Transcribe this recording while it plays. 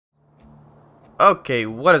Okay,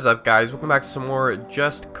 what is up, guys? Welcome back to some more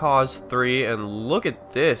Just Cause 3, and look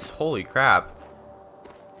at this. Holy crap.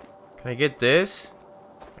 Can I get this?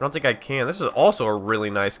 I don't think I can. This is also a really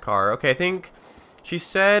nice car. Okay, I think she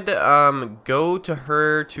said go to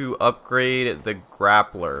her to upgrade the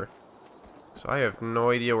grappler. So I have no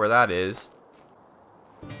idea where that is.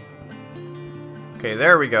 Okay,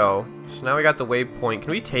 there we go. So now we got the waypoint. Can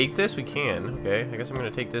we take this? We can. Okay, I guess I'm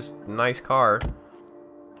going to take this nice car.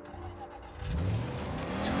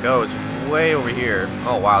 Let's go. It's way over here.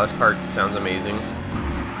 Oh wow, this car sounds amazing.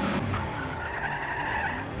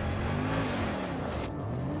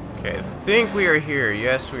 Okay, I think we are here.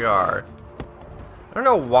 Yes, we are. I don't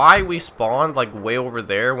know why we spawned like way over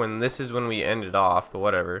there when this is when we ended off, but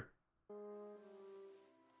whatever.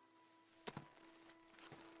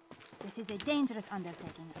 This is a dangerous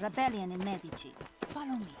undertaking. Rebellion in Medici.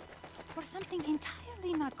 Follow me. For something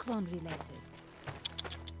entirely not clone related.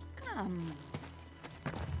 Come.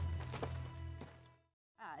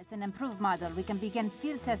 It's an improved model. We can begin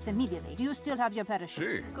field tests immediately. Do you still have your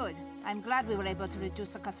parachute? Si. Good. I'm glad we were able to reduce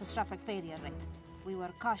the catastrophic failure rate. We were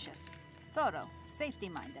cautious, thorough,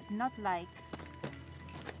 safety-minded, not like...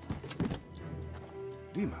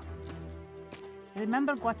 Dima.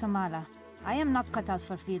 Remember Guatemala? I am not cut out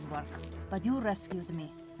for field work, but you rescued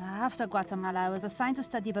me. After Guatemala, I was assigned to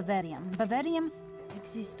study bavarium. Bavarium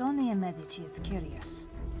exists only in Medici. It's curious.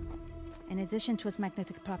 In addition to its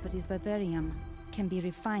magnetic properties, bavarium can be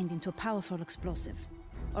refined into a powerful explosive,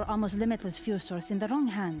 or almost limitless fuel source in the wrong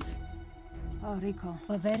hands. Oh, Rico,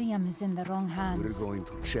 bavarium is in the wrong hands. We're going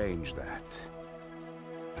to change that.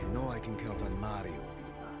 I know I can count on Mario,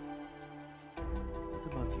 Dima. What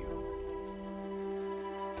about you?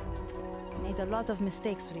 Made a lot of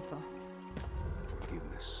mistakes, Rico.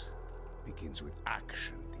 Forgiveness begins with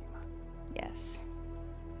action, Dima. Yes,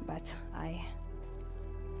 but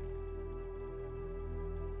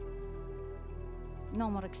No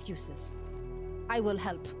more excuses. I will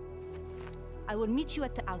help. I will meet you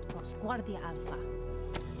at the outpost, Guardia Alpha.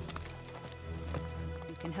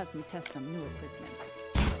 You can help me test some new equipment.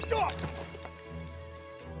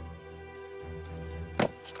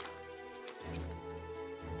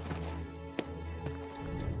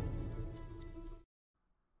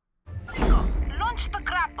 Launch the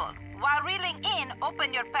grapple. While reeling in,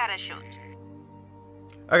 open your parachute.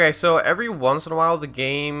 Okay, so every once in a while the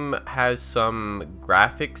game has some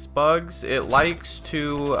graphics bugs. It likes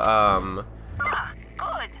to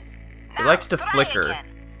Good. It likes to flicker. Again.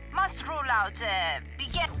 Must rule out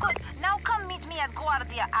begin. Good. Now come meet me at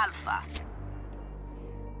Guardia Alpha.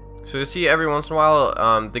 So you see, every once in a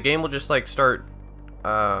while the game will just like start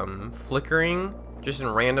flickering just in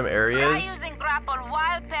random areas. Try using grapple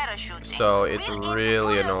while parachuting. So it's Reel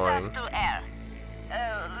really into yourself annoying. through air.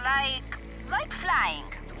 Like flying.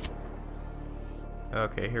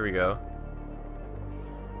 Okay, here we go.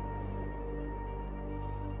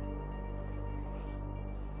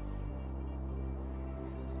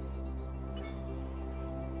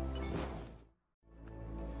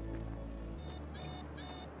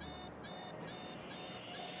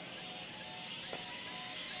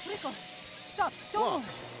 Rico, stop! Don't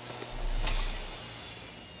move!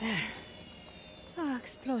 There. Ah,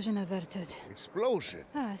 explosion averted. Explosion?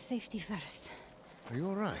 Safety first. Are you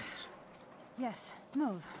alright? Yes,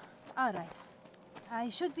 move. All right. I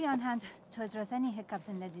should be on hand to address any hiccups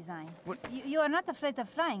in the design. What? You are not afraid of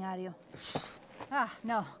flying, are you?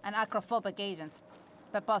 No, an acrophobic agent.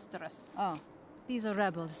 Preposterous. Oh, these are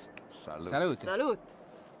rebels. Salute. Salute.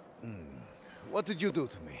 What did you do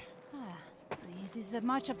to me? This is a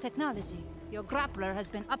march of technology. Your grappler has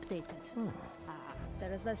been updated.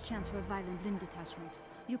 There is less chance for violent limb detachment.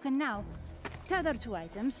 You can now tether two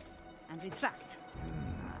items and retract.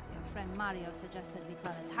 Your friend Mario suggested we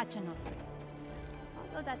call it Hachino 3.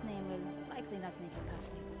 Although that name will likely not make it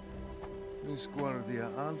past legal. This Guardia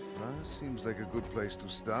Alpha seems like a good place to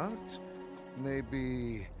start.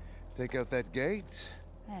 Maybe take out that gate?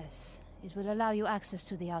 Yes, it will allow you access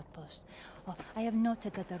to the outpost. Oh, I have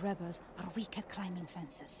noted that the rebels are weak at climbing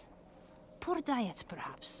fences. Poor diet,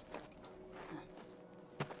 perhaps.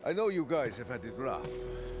 I know you guys have had it rough,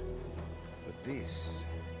 but this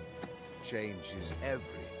changes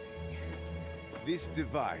everything. This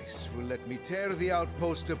device will let me tear the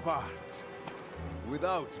outpost apart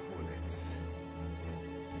without bullets.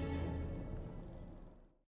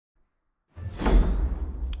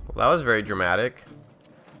 Well, that was very dramatic.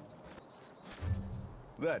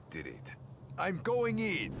 That did it. I'm going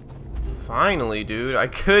in. Finally, dude. I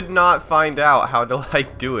could not find out how to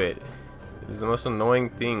like do it. It was the most annoying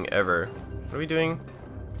thing ever. What are we doing?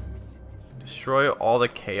 Destroy all the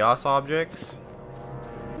chaos objects?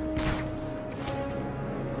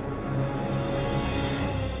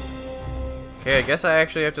 Okay, I guess I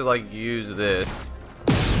actually have to like use this.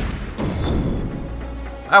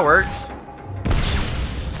 That works.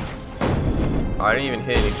 Oh, I didn't even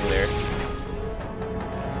hit anything there.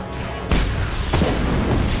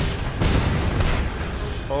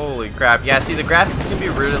 Holy crap. Yeah, see, the graphics can be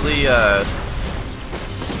really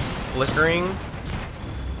flickering.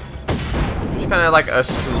 Just kind of like a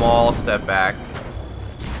small step back.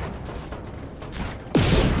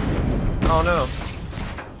 Oh no.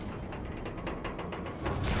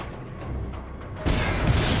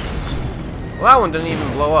 Well, that one didn't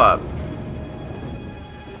even blow up.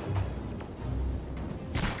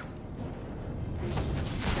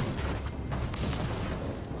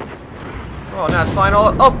 Oh, now it's flying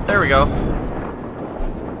all. Oh, there we go.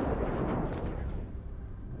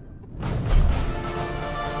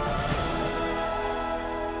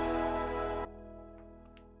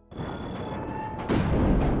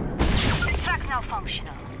 Track now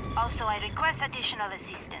functional. Also, I request additional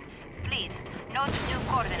assistance. Please, note new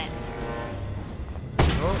coordinates.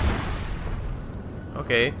 Oh.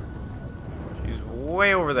 Okay. She's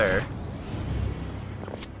way over there.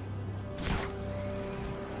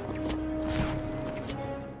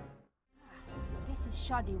 This is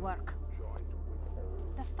shoddy work.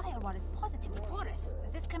 The firewall is positively porous.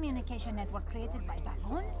 Is this communication network created by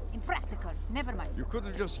baboons? Impractical. Never mind. You could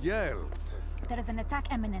have just yelled. There is an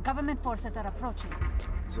attack imminent. Government forces are approaching.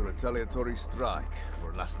 It's a retaliatory strike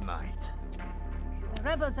for last night. The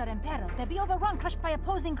rebels are in peril. They'll be overrun, crushed by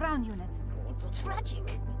opposing ground units. It's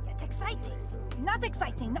tragic, yet exciting. Not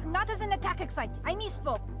exciting. Not as an attack exciting. I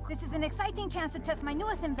misspoke. This is an exciting chance to test my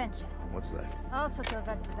newest invention. What's that? Also to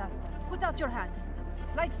avert disaster. Put out your hands.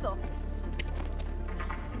 Like so.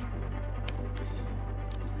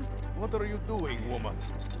 What are you doing, woman?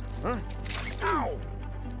 Huh? Ow!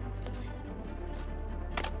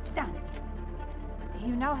 Done.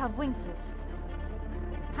 You now have wingsuit.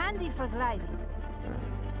 Handy for gliding.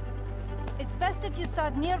 It's best if you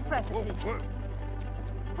start near precipice.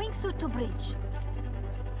 Wingsuit to bridge.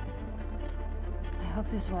 I hope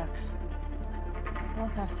this works. For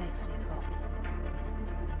both our sakes, Rico.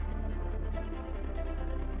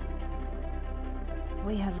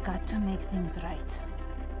 We have got to make things right.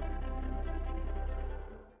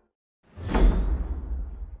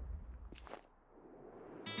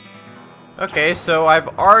 Okay, so I've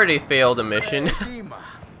already failed a mission.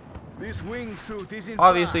 This wingsuit isn't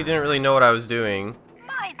Obviously didn't really know what I was doing.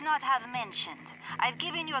 Might not have mentioned. I've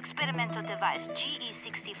given you experimental device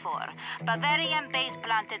GE64, Bavarian base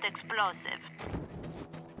planted explosive.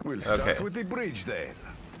 We'll start Okay. with the bridge then.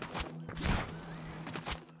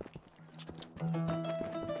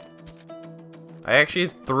 I actually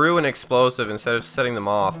threw an explosive instead of setting them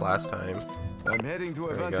off last time. I'm heading to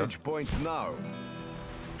a There you go. vantage point now.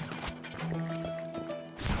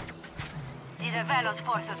 The Revelos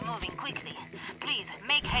forces moving quickly. Please,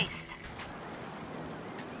 make haste.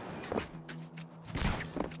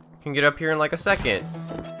 Can get up here in like a second.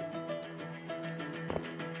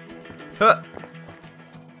 Huh.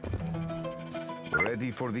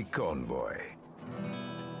 Ready for the convoy.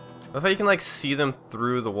 I love how you can like see them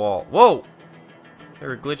through the wall. Whoa! They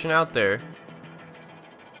were glitching out there.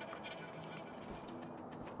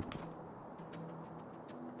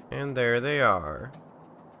 And there they are.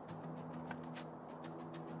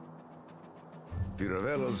 The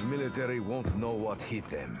Revelos military won't know what hit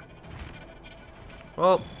them.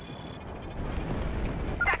 Well,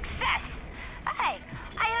 Success! Hey,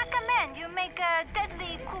 I recommend you make a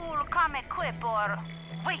deadly cool comic quip or...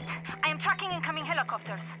 Wait, I am tracking incoming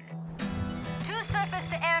helicopters. 2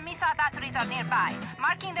 surface-to-air missile batteries are nearby.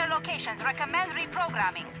 Marking their locations. Recommend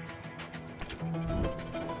reprogramming.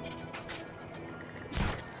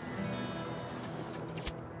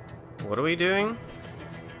 what are we doing?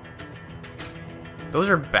 Those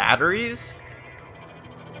are batteries?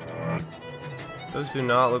 Those do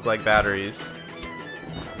not look like batteries.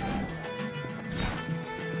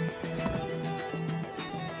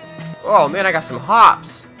 Oh man, I got some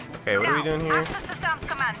hops. Okay, what are we doing here? Access the SAM's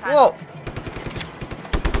command panel. Whoa!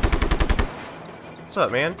 What's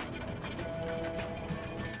up, man?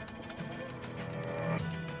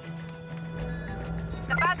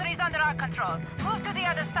 The battery's under our control. Move to the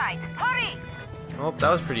other side. Hurry! Oh,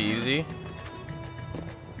 that was pretty easy.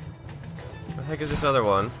 What the heck is this other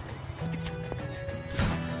one?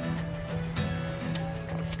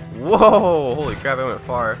 Whoa! Holy crap, I went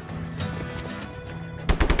far.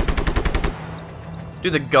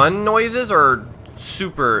 Dude, the gun noises are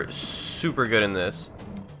super good in this.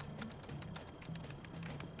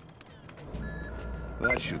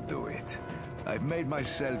 That should do it. I've made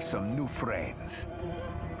myself some new friends.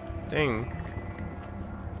 Dang.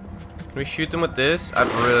 Can we shoot them with this? I'd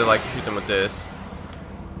really like to shoot them with this.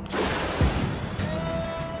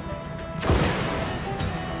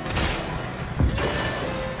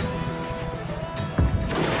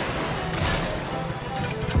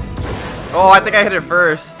 Oh, I think I hit it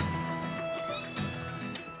first.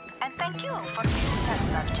 And thank you for this test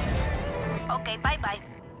subject. Okay, bye-bye.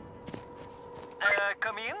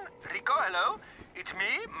 Come in. Rico, hello. It's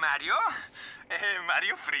me, Mario.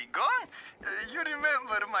 Mario Frigo. You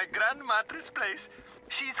remember my grandmother's place?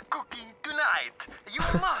 She's cooking tonight. You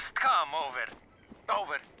must come over.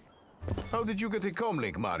 Over. How did you get a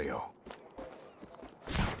comlink, Mario?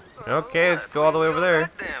 Okay, let's go all the way over there.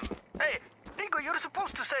 Goddamn. Hey, Rico, you're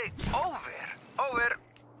supposed to say over. Over.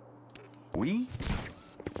 We?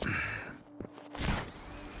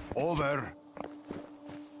 Over.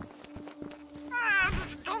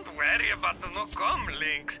 Don't worry about the no-com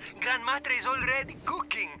links. Grandmatre is already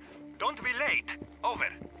cooking. Don't be late. Over.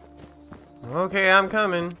 Okay, I'm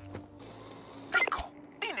coming. Rico,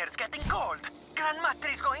 dinner's getting cold.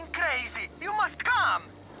 Grandmatre is going crazy. You must come.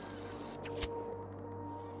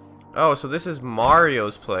 Oh, so this is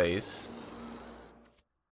Mario's place.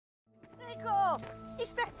 Rico, is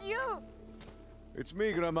that you? It's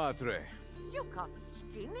me, Gramatre. You got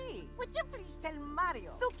skinny. Would you please tell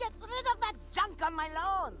Mario to get rid of that junk on my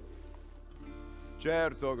lawn?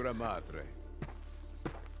 Certo, Gramatre.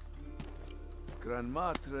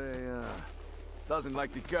 Granmatre doesn't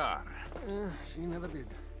like the car. She never did.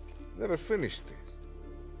 Never finished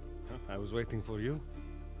it. I was waiting for you.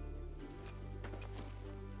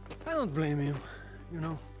 I don't blame you, you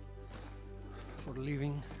know, for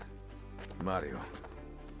leaving. Mario,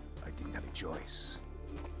 I didn't have a choice.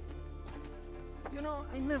 You know,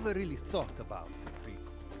 I never really thought about it,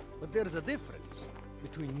 Rico. But there's a difference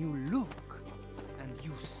between you look and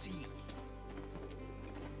you see.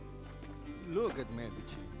 Look at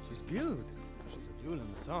Medici. She's beautiful. She's a jewel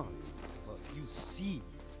in the sun. But you see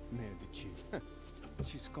Medici.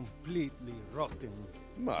 She's completely rotten.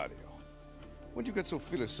 Mario, when'd you get so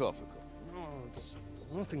philosophical? No, it's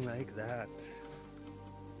nothing like that.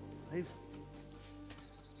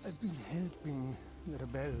 I've been helping the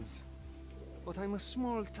rebels. But I'm a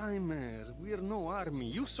small timer. We're no army.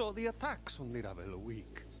 You saw the attacks on the rebel a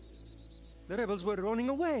week. The rebels were running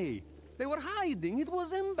away. They were hiding. It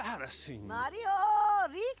was embarrassing. Mario,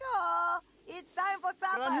 Rico, it's time for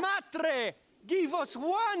supper. Granmatre! Give us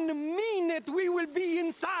 1 minute. We will be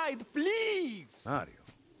inside, please. Mario,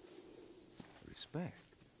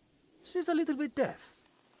 respect. She's a little bit deaf.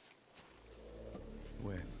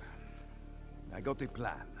 Well, I got a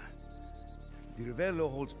plan. The Revello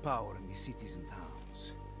holds power in the cities and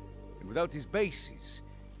towns. And without his bases,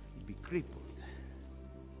 he'd be crippled.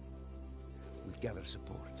 We'll gather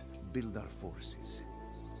support, build our forces.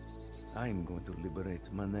 I'm going to liberate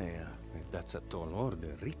Manea. That's a tall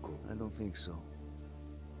order, Rico. I don't think so.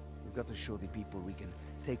 We've got to show the people we can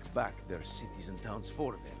take back their cities and towns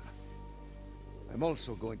for them. I'm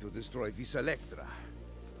also going to destroy Vis Electra.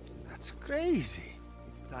 That's crazy.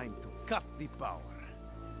 It's time to cut the power.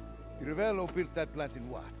 The Revello built that plant in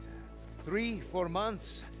what? 3-4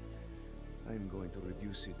 months? I'm going to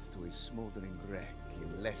reduce it to a smoldering wreck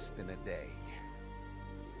in less than a day.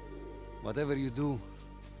 Whatever you do,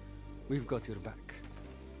 we've got your back.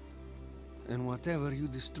 And whatever you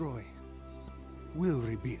destroy, we'll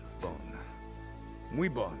rebuild. Bon. Muy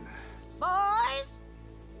bon. Boys!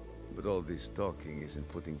 But all this talking isn't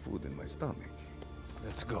putting food in my stomach.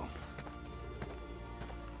 Let's go.